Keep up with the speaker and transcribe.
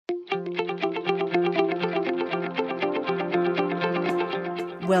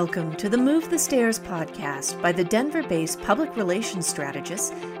Welcome to the Move the Stairs podcast by the Denver-based public relations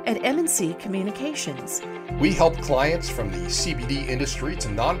strategist at M&C Communications. We help clients from the CBD industry to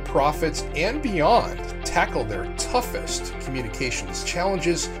nonprofits and beyond tackle their toughest communications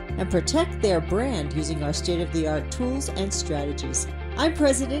challenges and protect their brand using our state-of-the-art tools and strategies. I'm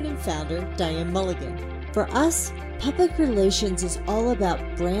President and Founder Diane Mulligan. For us, public relations is all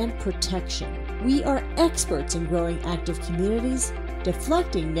about brand protection. We are experts in growing active communities,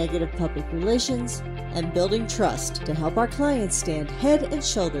 deflecting negative public relations, and building trust to help our clients stand head and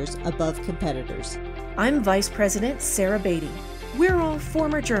shoulders above competitors. I'm Vice President Sarah Beatty. We're all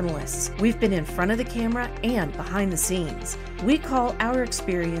former journalists. We've been in front of the camera and behind the scenes. We call our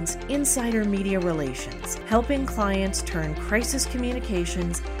experience insider media relations, helping clients turn crisis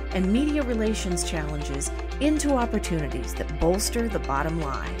communications and media relations challenges into opportunities that bolster the bottom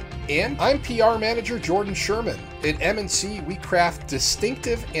line. And I'm PR Manager Jordan Sherman. At M&C, we craft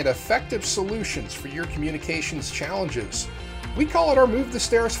distinctive and effective solutions for your communications challenges. We call it our Move the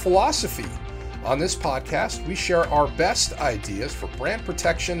Stairs philosophy. On this podcast, we share our best ideas for brand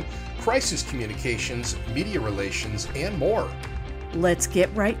protection, crisis communications, media relations, and more. Let's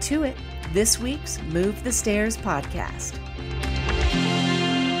get right to it. This week's Move the Stairs podcast.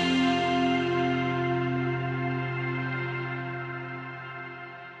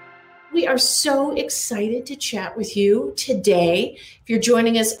 We are so excited to chat with you today. If you're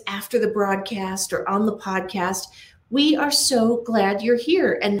joining us after the broadcast or on the podcast, we are so glad you're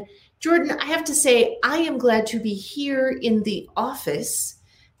here. And Jordan, I have to say, I am glad to be here in the office.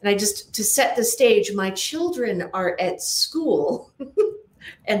 And to set the stage, my children are at school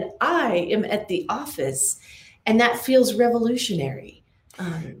and I am at the office. And that feels revolutionary,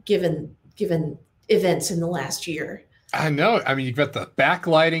 given events in the last year. I know. I mean, you've got the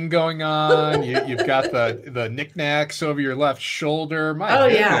backlighting going on. You've got the knickknacks over your left shoulder.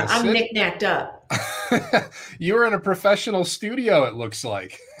 Yeah, I'm knickknacked up. You're in a professional studio, it looks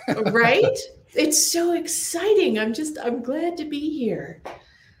like. Right? It's so exciting. I'm glad to be here.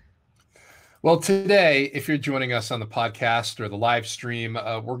 Well, today, if you're joining us on the podcast or the live stream,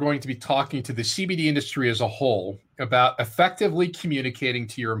 we're going to be talking to the CBD industry as a whole about effectively communicating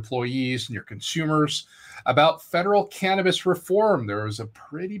to your employees and your consumers about federal cannabis reform. There was a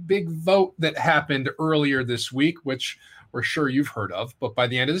pretty big vote that happened earlier this week, which we're sure you've heard of. But by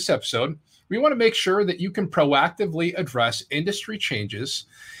the end of this episode, we want to make sure that you can proactively address industry changes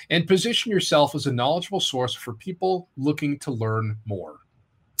and position yourself as a knowledgeable source for people looking to learn more.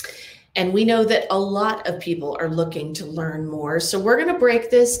 And we know that a lot of people are looking to learn more. So we're going to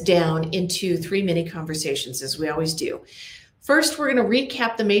break this down into 3 mini conversations, as we always do. First, we're going to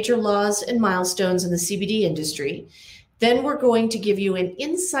recap the major laws and milestones in the CBD industry. Then we're going to give you an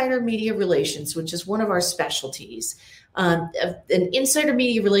insider media relations, which is one of our specialties, an insider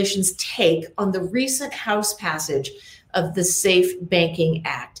media relations take on the recent House passage of the Safe Banking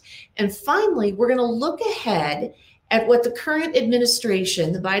Act. And finally, we're going to look ahead at what the current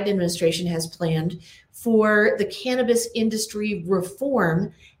administration, the Biden administration, has planned for the cannabis industry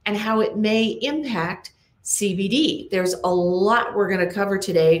reform and how it may impact CBD. There's a lot we're going to cover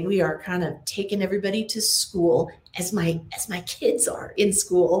today. We are kind of taking everybody to school as my kids are in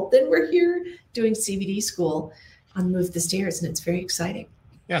school. Then we're here doing CBD school on Move the Stairs, and it's very exciting.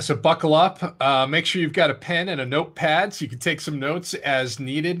 Yeah, so buckle up. Make sure you've got a pen and a notepad so you can take some notes as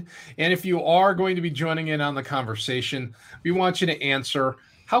needed. And if you are going to be joining in on the conversation, we want you to answer,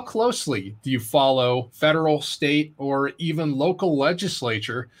 how closely do you follow federal, state, or even local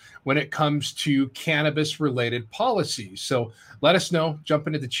legislature when it comes to cannabis-related policies? So let us know, jump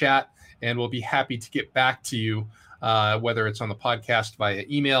into the chat, and we'll be happy to get back to you, whether it's on the podcast via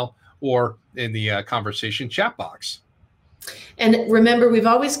email or in the conversation chat box. And remember, we've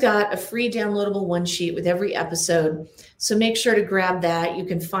always got a free downloadable one sheet with every episode. So make sure to grab that. You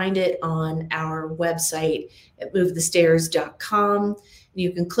can find it on our website at movethestairs.com.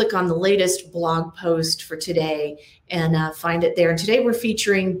 You can click on the latest blog post for today and find it there. And today we're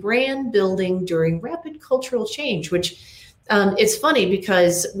featuring brand building during rapid cultural change, which it's funny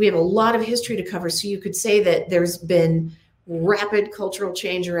because we have a lot of history to cover. So you could say that there's been rapid cultural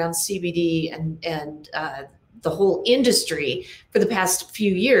change around CBD and the whole industry for the past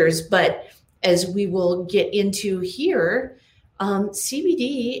few years. But as we will get into here,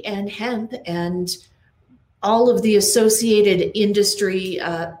 CBD and hemp and all of the associated industry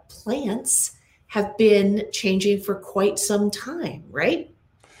plants have been changing for quite some time, right?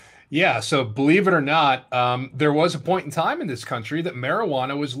 Yeah. So believe it or not, there was a point in time in this country that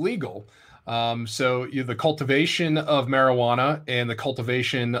marijuana was legal. The cultivation of marijuana and the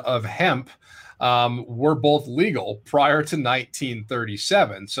cultivation of hemp were both legal prior to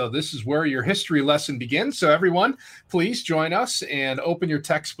 1937. So this is where your history lesson begins. So everyone, please join us and open your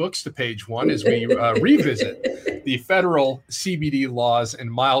textbooks to page 1 as we revisit the federal CBD laws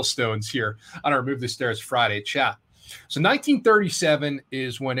and milestones here on our Move the Stairs Friday chat. So 1937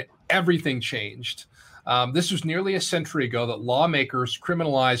 is when everything changed. This was nearly a century ago that lawmakers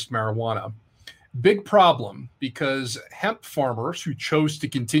criminalized marijuana. Big problem, because hemp farmers who chose to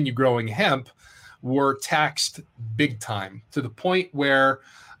continue growing hemp were taxed big time, to the point where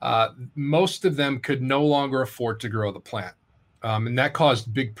most of them could no longer afford to grow the plant. And that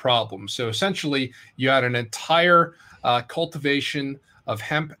caused big problems. So essentially, you had an entire cultivation of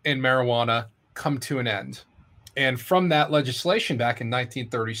hemp and marijuana come to an end. And from that legislation back in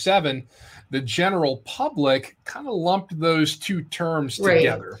 1937, the general public kind of lumped those two terms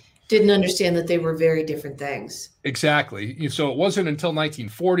together. Didn't understand that they were very different things. Exactly. So it wasn't until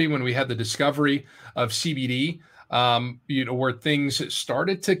 1940 when we had the discovery of CBD, where things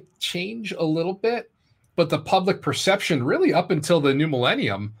started to change a little bit. But the public perception really up until the new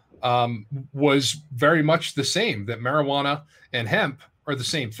millennium was very much the same, that marijuana and hemp are the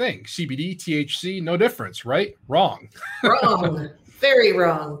same thing. CBD, THC, no difference, right? Wrong. Wrong. Very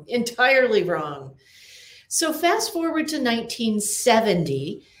wrong. Entirely wrong. So fast forward to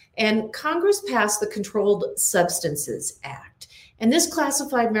 1970, and Congress passed the Controlled Substances Act. And this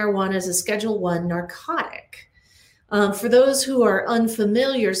classified marijuana as a Schedule I narcotic. For those who are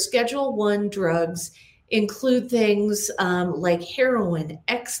unfamiliar, Schedule I drugs include things like heroin,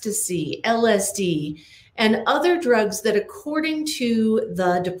 ecstasy, LSD, and other drugs that, according to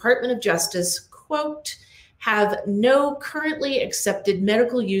the Department of Justice, quote, have no currently accepted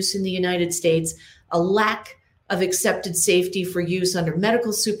medical use in the United States, a lack of accepted safety for use under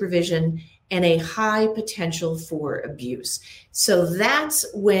medical supervision, and a high potential for abuse. So that's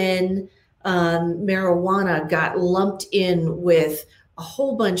when marijuana got lumped in with a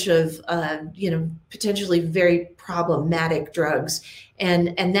whole bunch of, potentially very problematic drugs.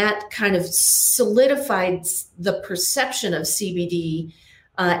 And that kind of solidified the perception of CBD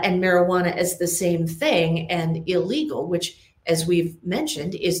and marijuana as the same thing and illegal, which, as we've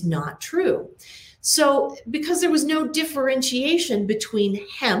mentioned, is not true. So because there was no differentiation between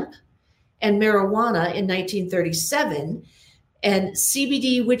hemp and marijuana in 1937, and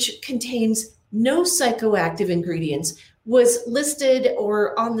CBD, which contains no psychoactive ingredients, was listed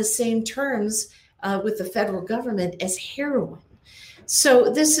or on the same terms with the federal government as heroin.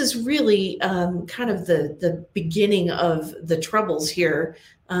 So this is really kind of the beginning of the troubles here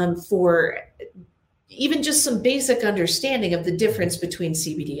for even just some basic understanding of the difference between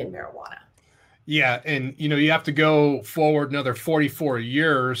CBD and marijuana. Yeah. And, you have to go forward another 44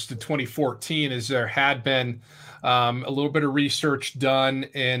 years to 2014, as there had been a little bit of research done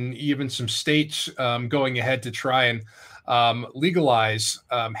and even some states going ahead to try and legalize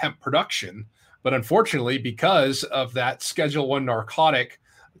hemp production. But unfortunately, because of that Schedule I narcotic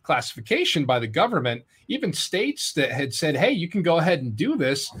classification by the government, even states that had said, hey, you can go ahead and do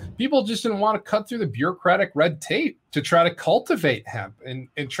this, people just didn't want to cut through the bureaucratic red tape to try to cultivate hemp and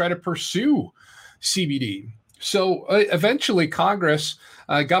try to pursue CBD. So eventually Congress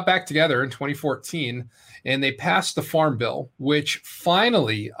got back together in 2014 and they passed the Farm Bill, which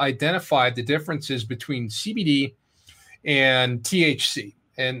finally identified the differences between CBD and THC.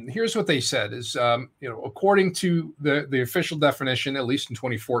 And here's what they said is, according to the official definition, at least in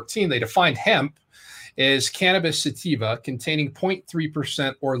 2014, they defined hemp as cannabis sativa containing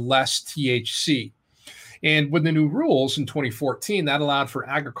 0.3% or less THC. And with the new rules in 2014, that allowed for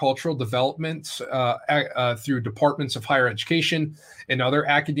agricultural development through departments of higher education and other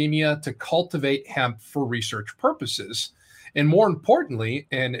academia to cultivate hemp for research purposes. And more importantly,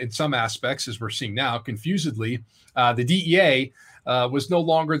 and in some aspects, as we're seeing now, confusedly, the DEA was no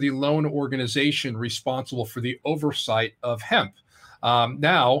longer the lone organization responsible for the oversight of hemp.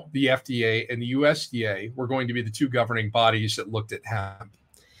 Now, the FDA and the USDA were going to be the two governing bodies that looked at hemp.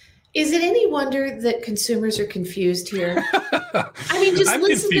 Is it any wonder that consumers are confused here? I mean, just I'm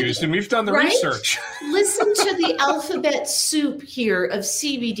listen confused, and we've done the research. Listen to the alphabet soup here of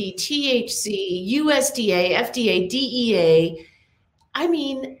CBD, THC, USDA, FDA, DEA. I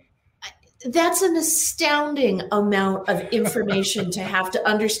mean, that's an astounding amount of information to have to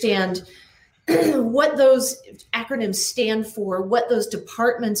understand what those acronyms stand for, what those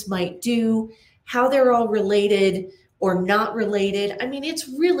departments might do, how they're all related or not related. I mean, it's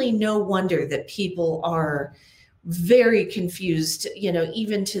really no wonder that people are very confused,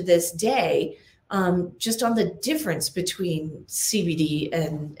 even to this day, just on the difference between CBD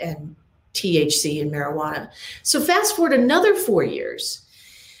and THC in marijuana. So fast forward another 4 years,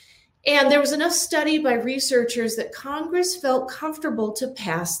 and there was enough study by researchers that Congress felt comfortable to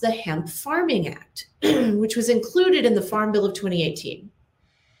pass the Hemp Farming Act, which was included in the Farm Bill of 2018.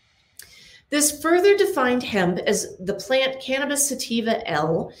 This further defined hemp as the plant Cannabis sativa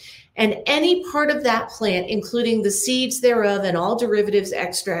L, and any part of that plant, including the seeds thereof and all derivatives,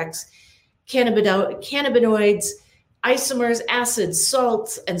 extracts, cannabinoids, isomers, acids,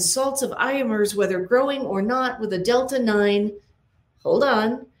 salts, and salts of isomers, whether growing or not, with a delta-9,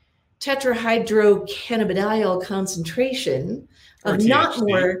 tetrahydrocannabidiol concentration of not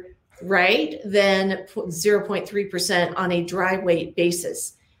more, than 0.3% on a dry weight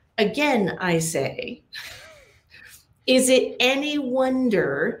basis. Again, I say, is it any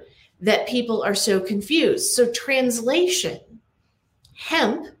wonder that people are so confused? So translation,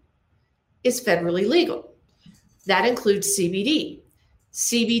 hemp is federally legal. That includes CBD.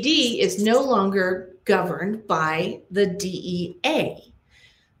 CBD is no longer governed by the DEA.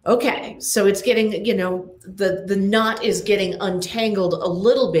 Okay, so it's getting, the knot is getting untangled a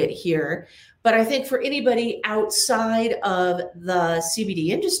little bit here. But I think for anybody outside of the CBD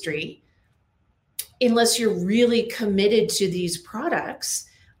industry, unless you're really committed to these products,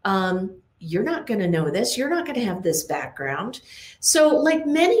 you're not going to know this. You're not going to have this background. So like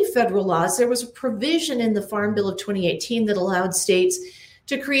many federal laws, there was a provision in the Farm Bill of 2018 that allowed states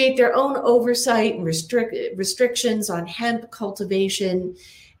to create their own oversight and restrictions on hemp cultivation.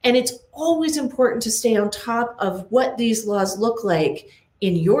 And it's always important to stay on top of what these laws look like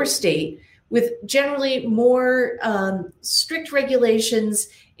in your state, with generally more strict regulations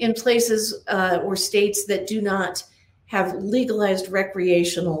in places or states that do not have legalized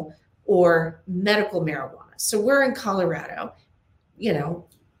recreational or medical marijuana. So we're in Colorado,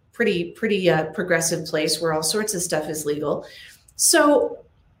 pretty progressive place where all sorts of stuff is legal. So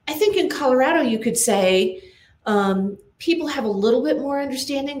I think in Colorado, you could say people have a little bit more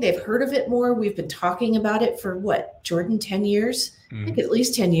understanding. They've heard of it more. We've been talking about it for what, Jordan, 10 years? I think at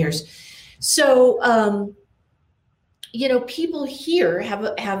least 10 years. So, people here have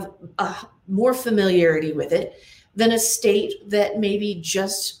a more familiarity with it than a state that maybe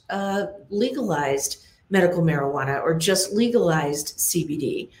just legalized medical marijuana or just legalized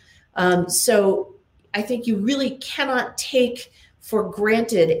CBD. So I think you really cannot take for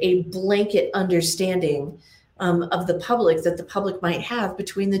granted a blanket understanding of the public that the public might have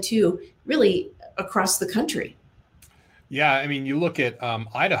between the two, really across the country. Yeah, I mean, you look at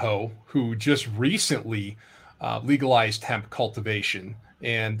Idaho, who just recently legalized hemp cultivation,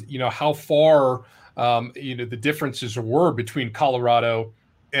 and how far the differences were between Colorado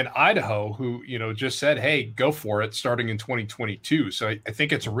and Idaho, who just said, "Hey, go for it," starting in 2022. So I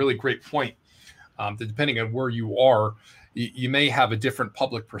think it's a really great point. That depending on where you are, you may have a different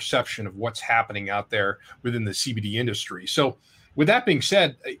public perception of what's happening out there within the CBD industry. So, with that being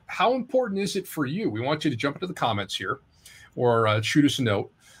said, how important is it for you? We want you to jump into the comments here, or shoot us a note.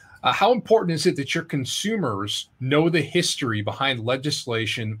 How important is it that your consumers know the history behind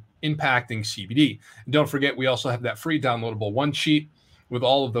legislation impacting CBD? And don't forget, we also have that free downloadable one sheet with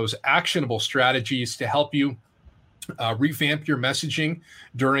all of those actionable strategies to help you revamp your messaging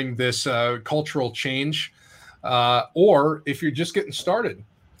during this cultural change. Or if you're just getting started,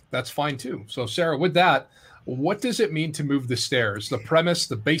 that's fine too. So Sarah, with that, what does it mean to move the stairs? The premise,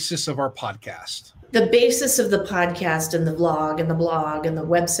 the basis of our podcast. The basis of the podcast and the vlog and the blog and the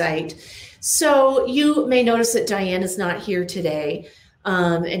website. So you may notice that Diane is not here today,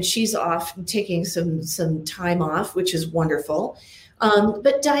 and she's off taking some time off, which is wonderful.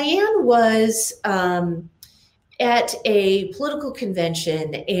 But Diane was at a political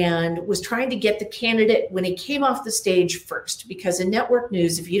convention and was trying to get the candidate when he came off the stage first, because in network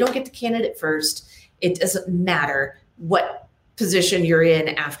news, if you don't get the candidate first, it doesn't matter what position you're in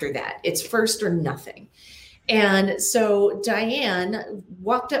after that. It's first or nothing. And so Diane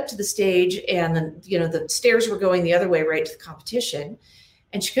walked up to the stage, and then, the stairs were going the other way, right to the competition.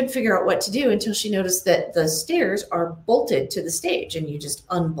 And she couldn't figure out what to do until she noticed that the stairs are bolted to the stage, and you just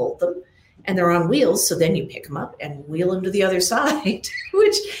unbolt them, and they're on wheels. So then you pick them up and wheel them to the other side,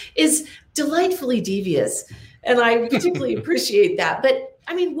 which is delightfully devious. And I particularly appreciate that. But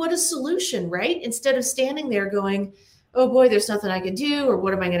I mean, what a solution, right? Instead of standing there going, oh boy, there's nothing I can do, or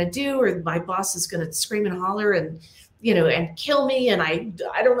what am I going to do? Or my boss is going to scream and holler and, and kill me. And I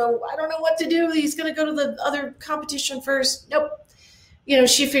don't know what to do. He's going to go to the other competition first. Nope.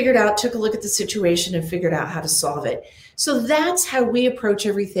 She took a look at the situation and figured out how to solve it. So that's how we approach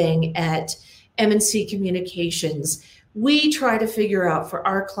everything at M&C Communications. We try to figure out for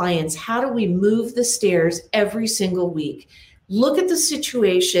our clients, how do we move the stairs every single week? Look at the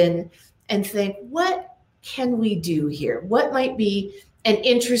situation and think, what can we do here? What might be an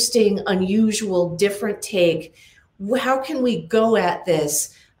interesting, unusual, different take? How can we go at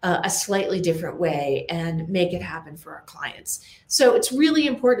this a slightly different way and make it happen for our clients? So it's really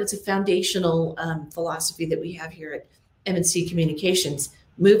important. It's a foundational philosophy that we have here at M&C Communications.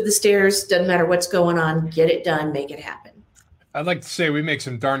 Move the stairs, doesn't matter what's going on, get it done, make it happen. I'd like to say we make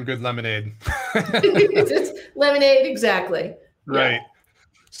some darn good lemonade. Lemonade, exactly. Right. Yeah.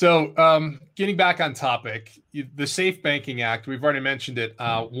 So getting back on topic, the Safe Banking Act, we've already mentioned it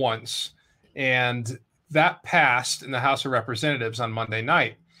once, and that passed in the House of Representatives on Monday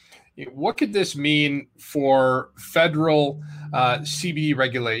night. What could this mean for federal CBD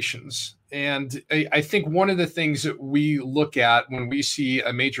regulations? And I think one of the things that we look at when we see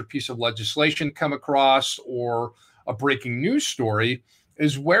a major piece of legislation come across or a breaking news story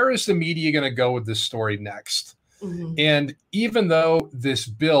is, where is the media going to go with this story next? Mm-hmm. And even though this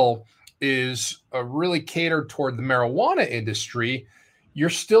bill is really catered toward the marijuana industry, you're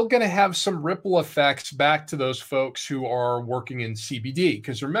still going to have some ripple effects back to those folks who are working in CBD.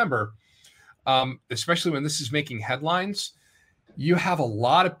 Because remember, especially when this is making headlines, you have a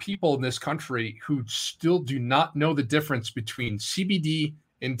lot of people in this country who still do not know the difference between CBD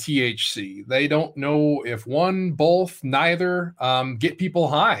and THC. They don't know if one, both, neither get people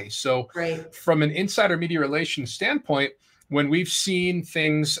high. So from an insider media relations standpoint, when we've seen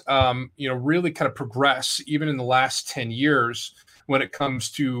things, really kind of progress, even in the last 10 years, when it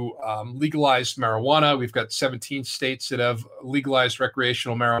comes to legalized marijuana, we've got 17 states that have legalized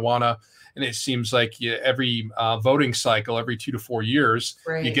recreational marijuana. And it seems like every voting cycle, every 2 to 4 years,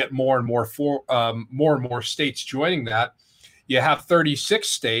 you get more and more states joining that. You have 36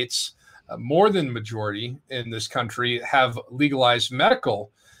 states, more than the majority in this country, have legalized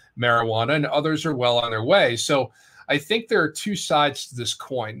medical marijuana, and others are well on their way. So I think there are two sides to this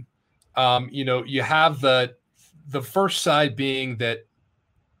coin. You have the first side being that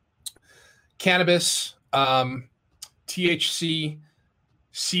cannabis, THC,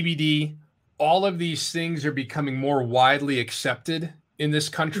 CBD, all of these things are becoming more widely accepted in this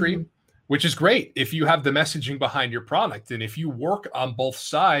country, mm-hmm. which is great if you have the messaging behind your product. And if you work on both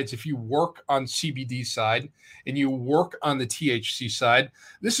sides, if you work on CBD side and you work on the THC side,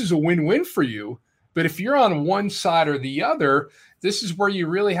 this is a win-win for you. But if you're on one side or the other, this is where you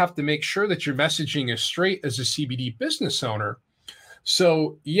really have to make sure that your messaging is straight as a CBD business owner.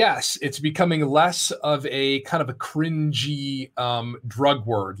 So yes, it's becoming less of a kind of a cringy drug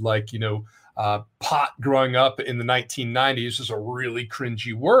word, like, pot growing up in the 1990s is a really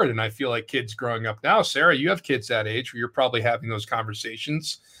cringy word. And I feel like kids growing up now, Sarah, you have kids that age where you're probably having those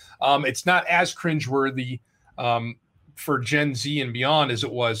conversations. It's not as cringeworthy for Gen Z and beyond as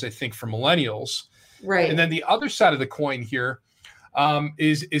it was, I think, for millennials. Right. And then the other side of the coin here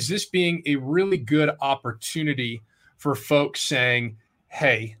is this being a really good opportunity for folks saying,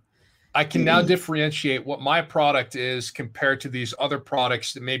 hey, I can now differentiate what my product is compared to these other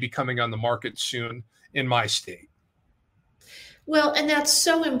products that may be coming on the market soon in my state. Well, and that's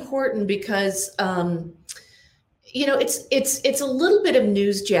so important because, it's a little bit of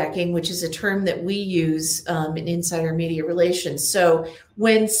newsjacking, which is a term that we use in insider media relations. So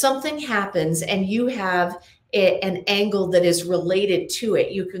when something happens and you have an angle that is related to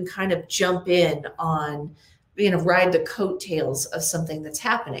it, you can kind of jump in on, ride the coattails of something that's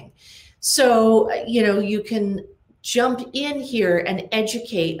happening. So, you can jump in here and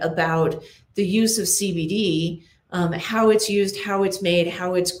educate about the use of CBD, how it's used, how it's made,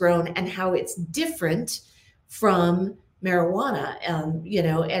 how it's grown, and how it's different from marijuana.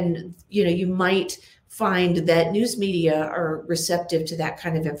 You might find that news media are receptive to that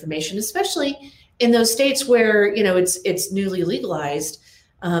kind of information, especially in those states where, it's newly legalized,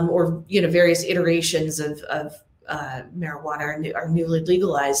 or, various iterations of marijuana are newly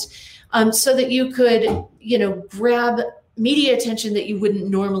legalized, so that you could, grab media attention that you wouldn't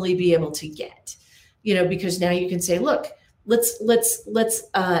normally be able to get, because now you can say, look, let's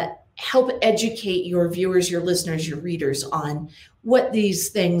help educate your viewers, your listeners, your readers on what these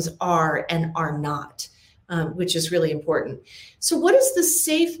things are and are not, which is really important. So what does the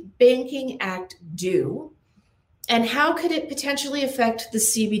Safe Banking Act do? And how could it potentially affect the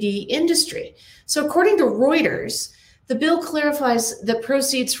CBD industry? So according to Reuters, the bill clarifies that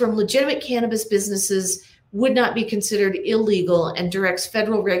proceeds from legitimate cannabis businesses would not be considered illegal and directs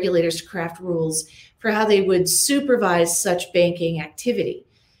federal regulators to craft rules for how they would supervise such banking activity.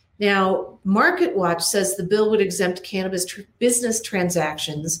 Now, MarketWatch says the bill would exempt cannabis business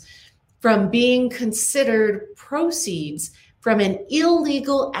transactions from being considered proceeds from an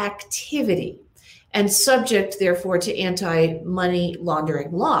illegal activity and subject, therefore, to anti-money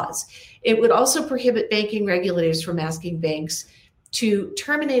laundering laws. It would also prohibit banking regulators from asking banks to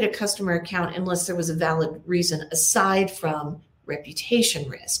terminate a customer account unless there was a valid reason aside from reputation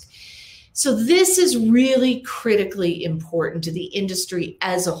risk. So this is really critically important to the industry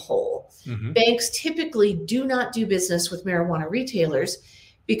as a whole. Mm-hmm. Banks typically do not do business with marijuana retailers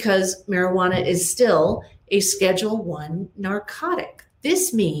because marijuana is still a Schedule I narcotic.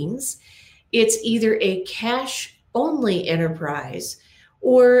 This means it's either a cash-only enterprise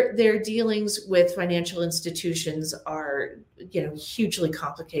or their dealings with financial institutions are, hugely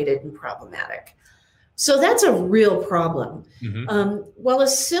complicated and problematic. So that's a real problem. Mm-hmm. While a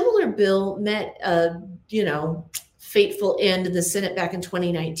similar bill met a, fateful end in the Senate back in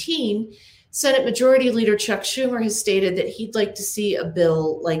 2019, Senate Majority Leader Chuck Schumer has stated that he'd like to see a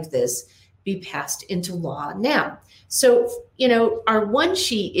bill like this be passed into law now. So, our one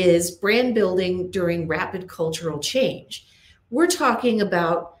sheet is brand building during rapid cultural change. We're talking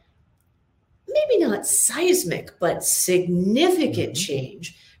about maybe not seismic, but significant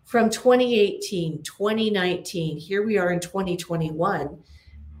change from 2018, 2019. Here we are in 2021.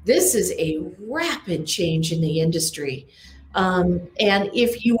 This is a rapid change in the industry. And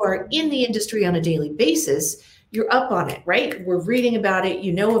if you are in the industry on a daily basis, you're up on it, right? We're reading about it,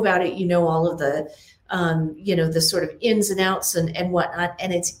 about it, all of the, the sort of ins and outs and whatnot.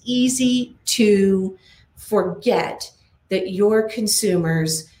 And it's easy to forget that your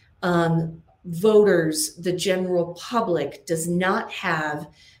consumers, voters, the general public does not have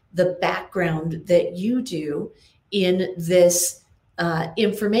the background that you do in this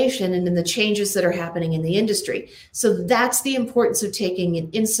information and in the changes that are happening in the industry. So that's the importance of taking an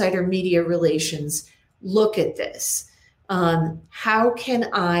insider media relations look at this. How can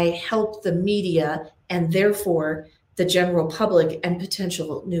I help the media and therefore the general public and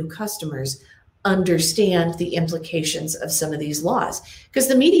potential new customers understand the implications of some of these laws? Because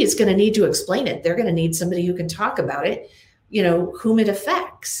the media is going to need to explain it. They're going to need somebody who can talk about it, whom it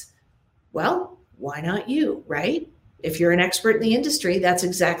affects. Well, why not you, right? If you're an expert in the industry, that's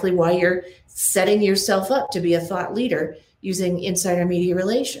exactly why you're setting yourself up to be a thought leader using insider media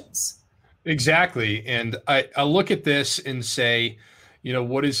relations. Exactly. And I look at this and say,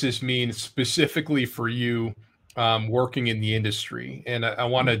 what does this mean specifically for you working in the industry? And I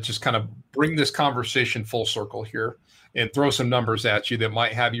want to just kind of bring this conversation full circle here and throw some numbers at you that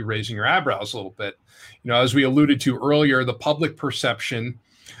might have you raising your eyebrows a little bit. As we alluded to earlier, the public perception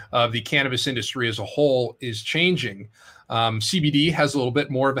of the cannabis industry as a whole is changing. CBD has a little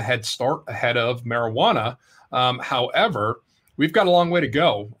bit more of a head start ahead of marijuana. However, we've got a long way to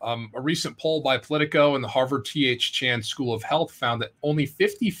go. A recent poll by Politico and the Harvard T.H. Chan School of Health found that only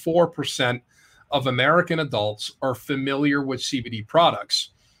 54% of American adults are familiar with CBD products.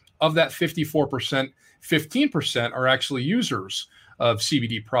 Of that 54%, 15% are actually users of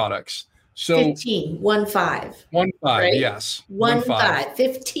CBD products. So 15, 1-5. 1-5, right? Yes. 1-5,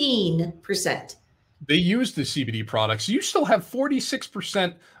 15%. They use the CBD products. You still have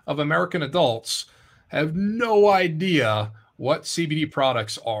 46% of American adults have no idea what CBD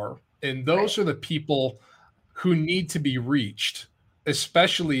products are. And those are the people who need to be reached,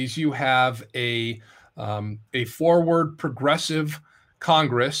 especially as you have a forward progressive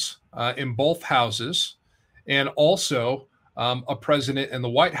Congress in both houses, and also a president in the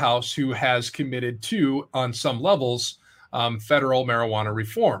White House who has committed to, on some levels, federal marijuana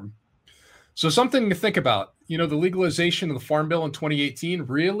reform. So something to think about. The legalization of the Farm Bill in 2018,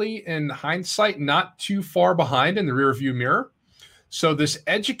 really, in hindsight, not too far behind in the rearview mirror. So this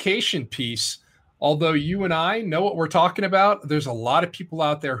education piece, although you and I know what we're talking about, there's a lot of people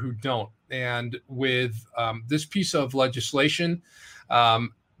out there who don't. And with this piece of legislation,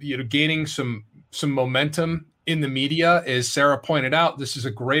 gaining some momentum in the media, as Sarah pointed out, this is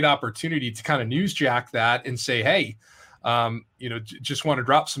a great opportunity to kind of newsjack that and say, hey, just want to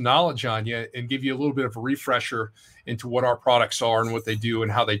drop some knowledge on you and give you a little bit of a refresher into what our products are and what they do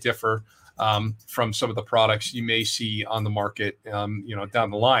and how they differ from some of the products you may see on the market, down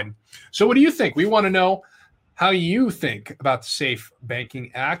the line. So what do you think? We want to know how you think about the Safe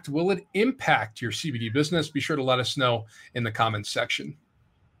Banking Act. Will it impact your CBD business? Be sure to let us know in the comments section.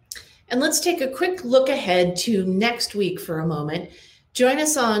 And let's take a quick look ahead to next week for a moment. Join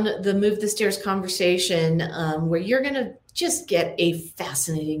us on the Move the Stairs conversation, where you're going to just get a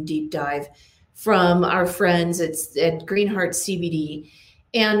fascinating deep dive from our friends at Greenheart CBD.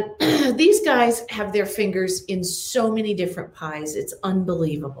 And these guys have their fingers in so many different pies. It's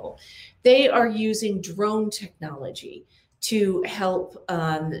unbelievable. They are using drone technology to help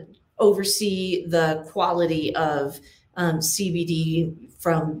oversee the quality of CBD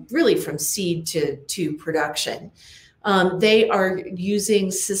from seed to production. They are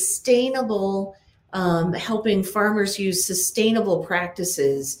using sustainable, helping farmers use sustainable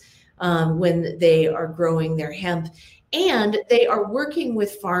practices when they are growing their hemp. And they are working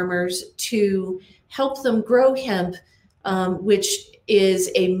with farmers to help them grow hemp, which is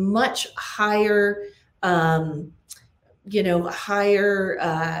a much higher,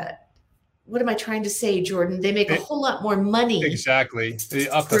 what am I trying to say, Jordan? They make a whole lot more money. Exactly.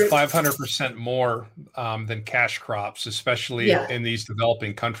 Up to 500% more than cash crops, especially in these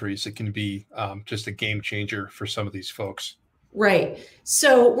developing countries. It can be just a game changer for some of these folks. Right.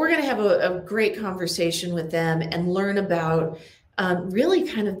 So we're going to have a great conversation with them and learn about really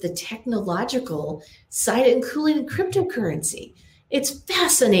kind of the technological side, including cryptocurrency. It's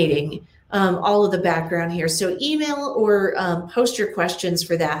fascinating, all of the background here. So email or post your questions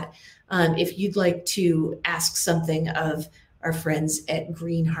for that if you'd like to ask something of our friends at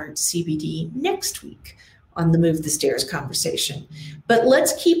Greenheart CBD next week on the Move the Stairs conversation. But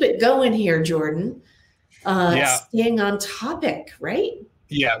let's keep it going here, Jordan. Staying on topic, right?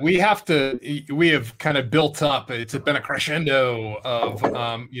 Yeah, we have kind of built up. It's been a crescendo of,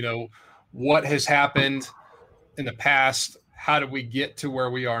 what has happened in the past. How do we get to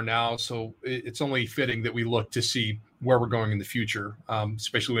where we are now? So it's only fitting that we look to see where we're going in the future,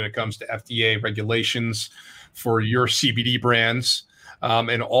 especially when it comes to FDA regulations for your CBD brands,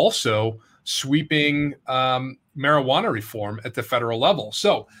 and also sweeping marijuana reform at the federal level.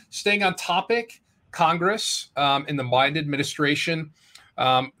 So staying on topic, Congress and the Biden administration,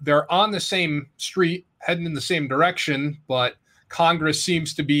 they're on the same street, heading in the same direction, but Congress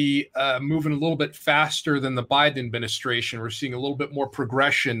seems to be moving a little bit faster than the Biden administration. We're seeing a little bit more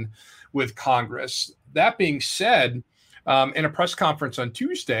progression with Congress. That being said, in a press conference on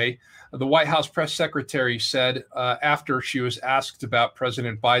Tuesday, the White House press secretary said after she was asked about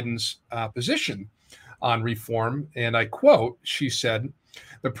President Biden's position on reform, and I quote, she said,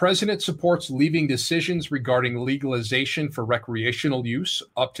 "The president supports leaving decisions regarding legalization for recreational use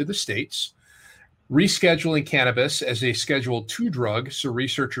up to the states, rescheduling cannabis as a Schedule II drug so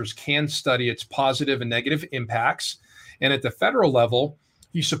researchers can study its positive and negative impacts, and at the federal level,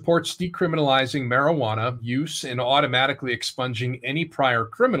 he supports decriminalizing marijuana use and automatically expunging any prior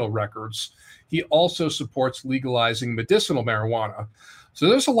criminal records. He also supports legalizing medicinal marijuana." So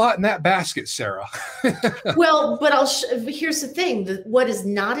there's a lot in that basket, Sarah. Well, but here's the thing. What is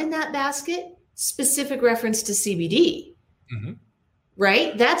not in that basket? Specific reference to CBD,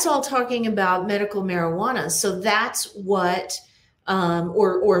 right? That's all talking about medical marijuana. So that's what,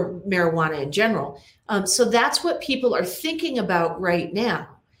 or marijuana in general. So that's what people are thinking about right now.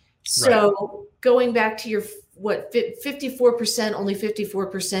 So going back to your, 54%, only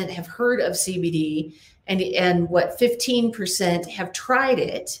 54% have heard of CBD. And what 15% have tried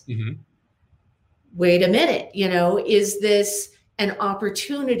it. Wait a minute, is this an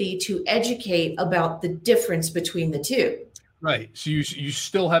opportunity to educate about the difference between the two? Right. So you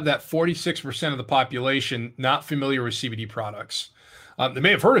still have that 46% of the population not familiar with CBD products. They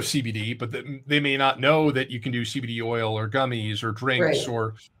may have heard of CBD, but they may not know that you can do CBD oil or gummies or drinks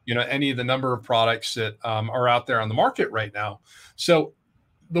or any of the number of products that are out there on the market right now. So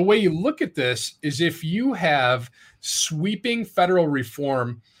the way you look at this is if you have sweeping federal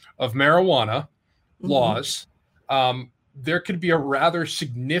reform of marijuana laws, there could be a rather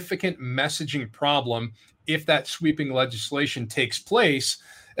significant messaging problem if that sweeping legislation takes place,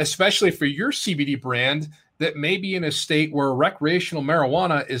 especially for your CBD brand that may be in a state where recreational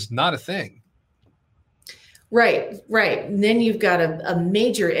marijuana is not a thing. Right. And then you've got a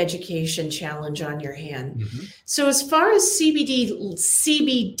major education challenge on your hand. So as far as CBD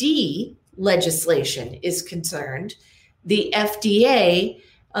legislation is concerned, the FDA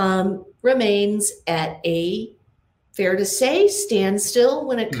remains at a, fair to say, standstill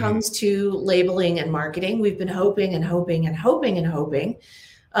when it comes to labeling and marketing. We've been hoping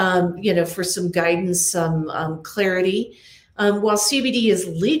for some guidance, some clarity. While CBD is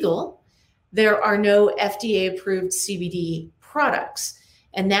legal, there are no FDA-approved CBD products.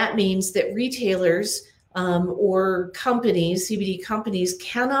 And that means that retailers or companies, CBD companies,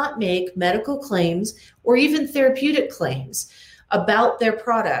 cannot make medical claims or even therapeutic claims about their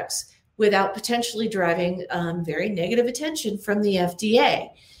products without potentially driving very negative attention from the FDA.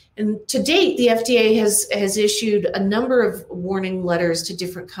 And to date, the FDA has issued a number of warning letters to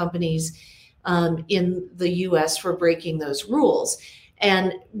different companies in the US for breaking those rules.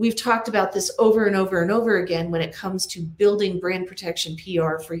 And we've talked about this over and over and over again when it comes to building brand protection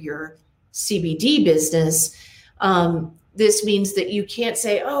PR for your CBD business. This means that you can't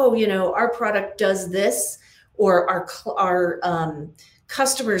say, our product does this, or our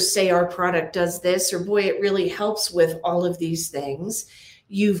customers say our product does this, or boy, it really helps with all of these things.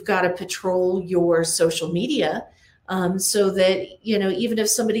 You've got to patrol your social media so that, even if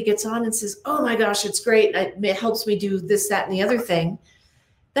somebody gets on and says, oh my gosh, it's great, it helps me do this, that, and the other thing,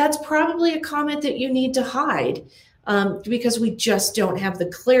 that's probably a comment that you need to hide because we just don't have the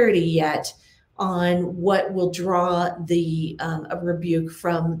clarity yet on what will draw a rebuke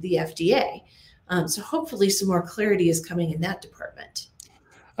from the FDA. So hopefully some more clarity is coming in that department.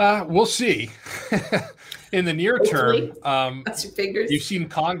 We'll see. In the near term, that's your fingers. You've seen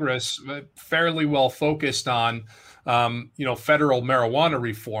Congress fairly well focused on, federal marijuana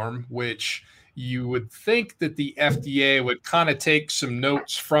reform, which you would think that the FDA would kind of take some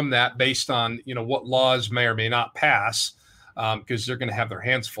notes from that based on, what laws may or may not pass, because they're going to have their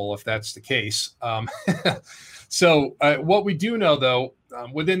hands full if that's the case. So what we do know, though,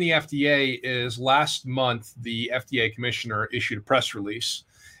 within the FDA is last month, the FDA commissioner issued a press release,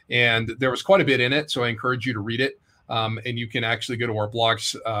 and there was quite a bit in it. So I encourage you to read it. And you can actually go to our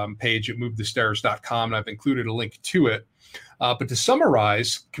blogs page at movethestairs.com, and I've included a link to it. But to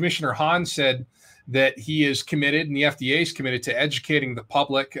summarize, Commissioner Hahn said that he is committed, and the FDA is committed to educating the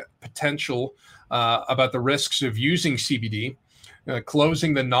public potential about the risks of using CBD,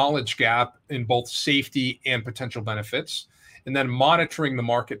 closing the knowledge gap in both safety and potential benefits, and then monitoring the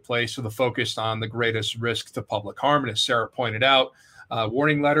marketplace with a focus on the greatest risk to public harm. And as Sarah pointed out,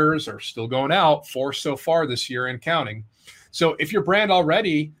 warning letters are still going out, 4 so far this year and counting. So if your brand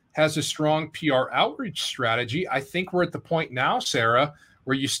already has a strong PR outreach strategy, I think we're at the point now, Sarah,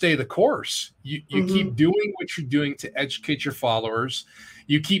 where you stay the course. You keep doing what you're doing to educate your followers.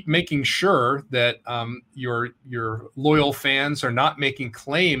 You keep making sure that your loyal fans are not making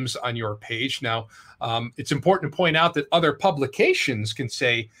claims on your page. Now, it's important to point out that other publications can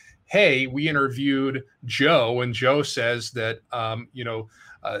say, hey, we interviewed Joe, and Joe says that,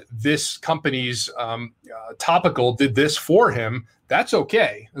 this company's topical did this for him. That's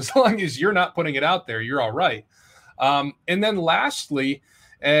okay. As long as you're not putting it out there, you're all right. And then lastly,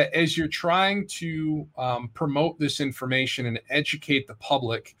 as you're trying to promote this information and educate the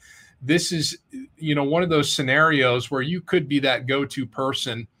public, this is, one of those scenarios where you could be that go-to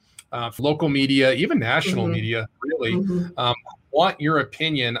person for local media, even national media, really. Want your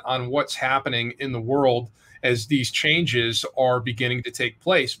opinion on what's happening in the world as these changes are beginning to take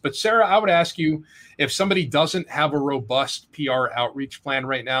place. But Sarah, I would ask you, if somebody doesn't have a robust PR outreach plan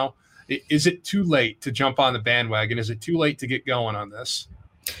right now, is it too late to jump on the bandwagon? Is it too late to get going on this?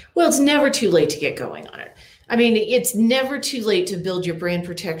 Well, it's never too late to get going on it. I mean, it's never too late to build your brand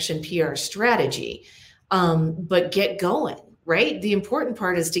protection PR strategy, but get going, right? The important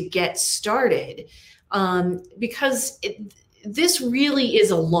part is to get started because this really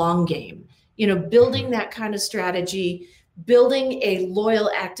is a long game. Building that kind of strategy, building a loyal,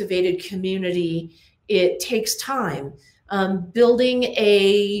 activated community, it takes time. Building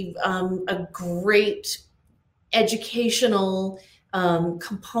a great educational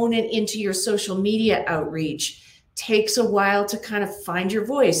component into your social media outreach takes a while to kind of find your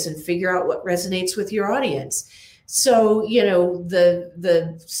voice and figure out what resonates with your audience. So,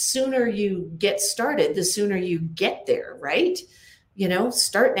 the sooner you get started, the sooner you get there, right?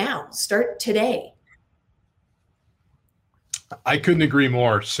 Start now, start today. I couldn't agree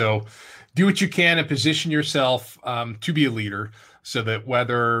more. So do what you can and position yourself to be a leader, so that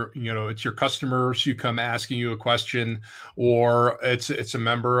whether, it's your customers who come asking you a question or it's a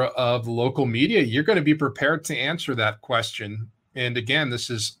member of the local media, you're going to be prepared to answer that question. And again, this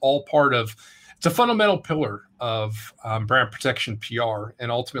is all part of, it's a fundamental pillar of brand protection PR.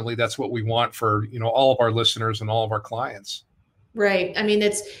 And ultimately that's what we want for, all of our listeners and all of our clients. Right. I mean,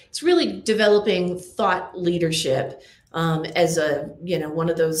 it's really developing thought leadership as one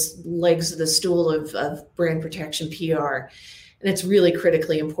of those legs of the stool of brand protection PR. And it's really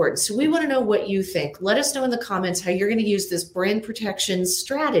critically important. So we want to know what you think. Let us know in the comments how you're going to use this brand protection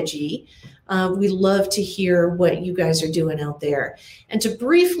strategy. We love to hear what you guys are doing out there. And to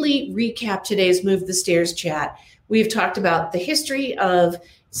briefly recap today's Move the Stairs chat, we've talked about the history of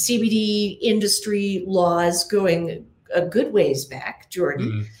CBD industry laws going a good ways back,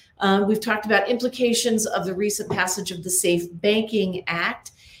 Jordan. We've talked about implications of the recent passage of the Safe Banking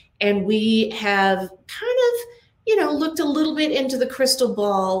Act. And we have kind of looked a little bit into the crystal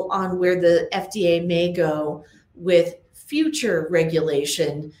ball on where the FDA may go with future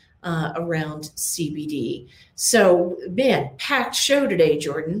regulation around CBD. So, man, packed show today,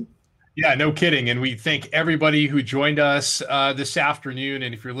 Jordan. Yeah, no kidding. And we thank everybody who joined us this afternoon.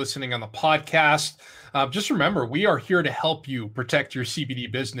 And if you're listening on the podcast, Just remember, we are here to help you protect your CBD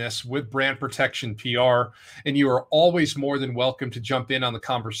business with Brand Protection PR, and you are always more than welcome to jump in on the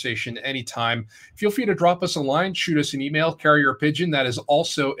conversation anytime. Feel free to drop us a line, shoot us an email, carrier pigeon. That is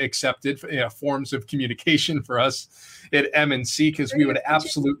also accepted forms of communication for us at M&C, because we would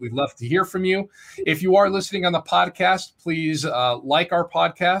absolutely love to hear from you. If you are listening on the podcast, please like our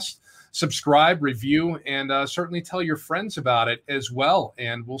podcast, subscribe, review, and certainly tell your friends about it as well.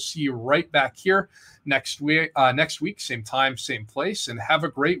 And we'll see you right back here next week, same time, same place, and have a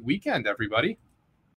great weekend, everybody.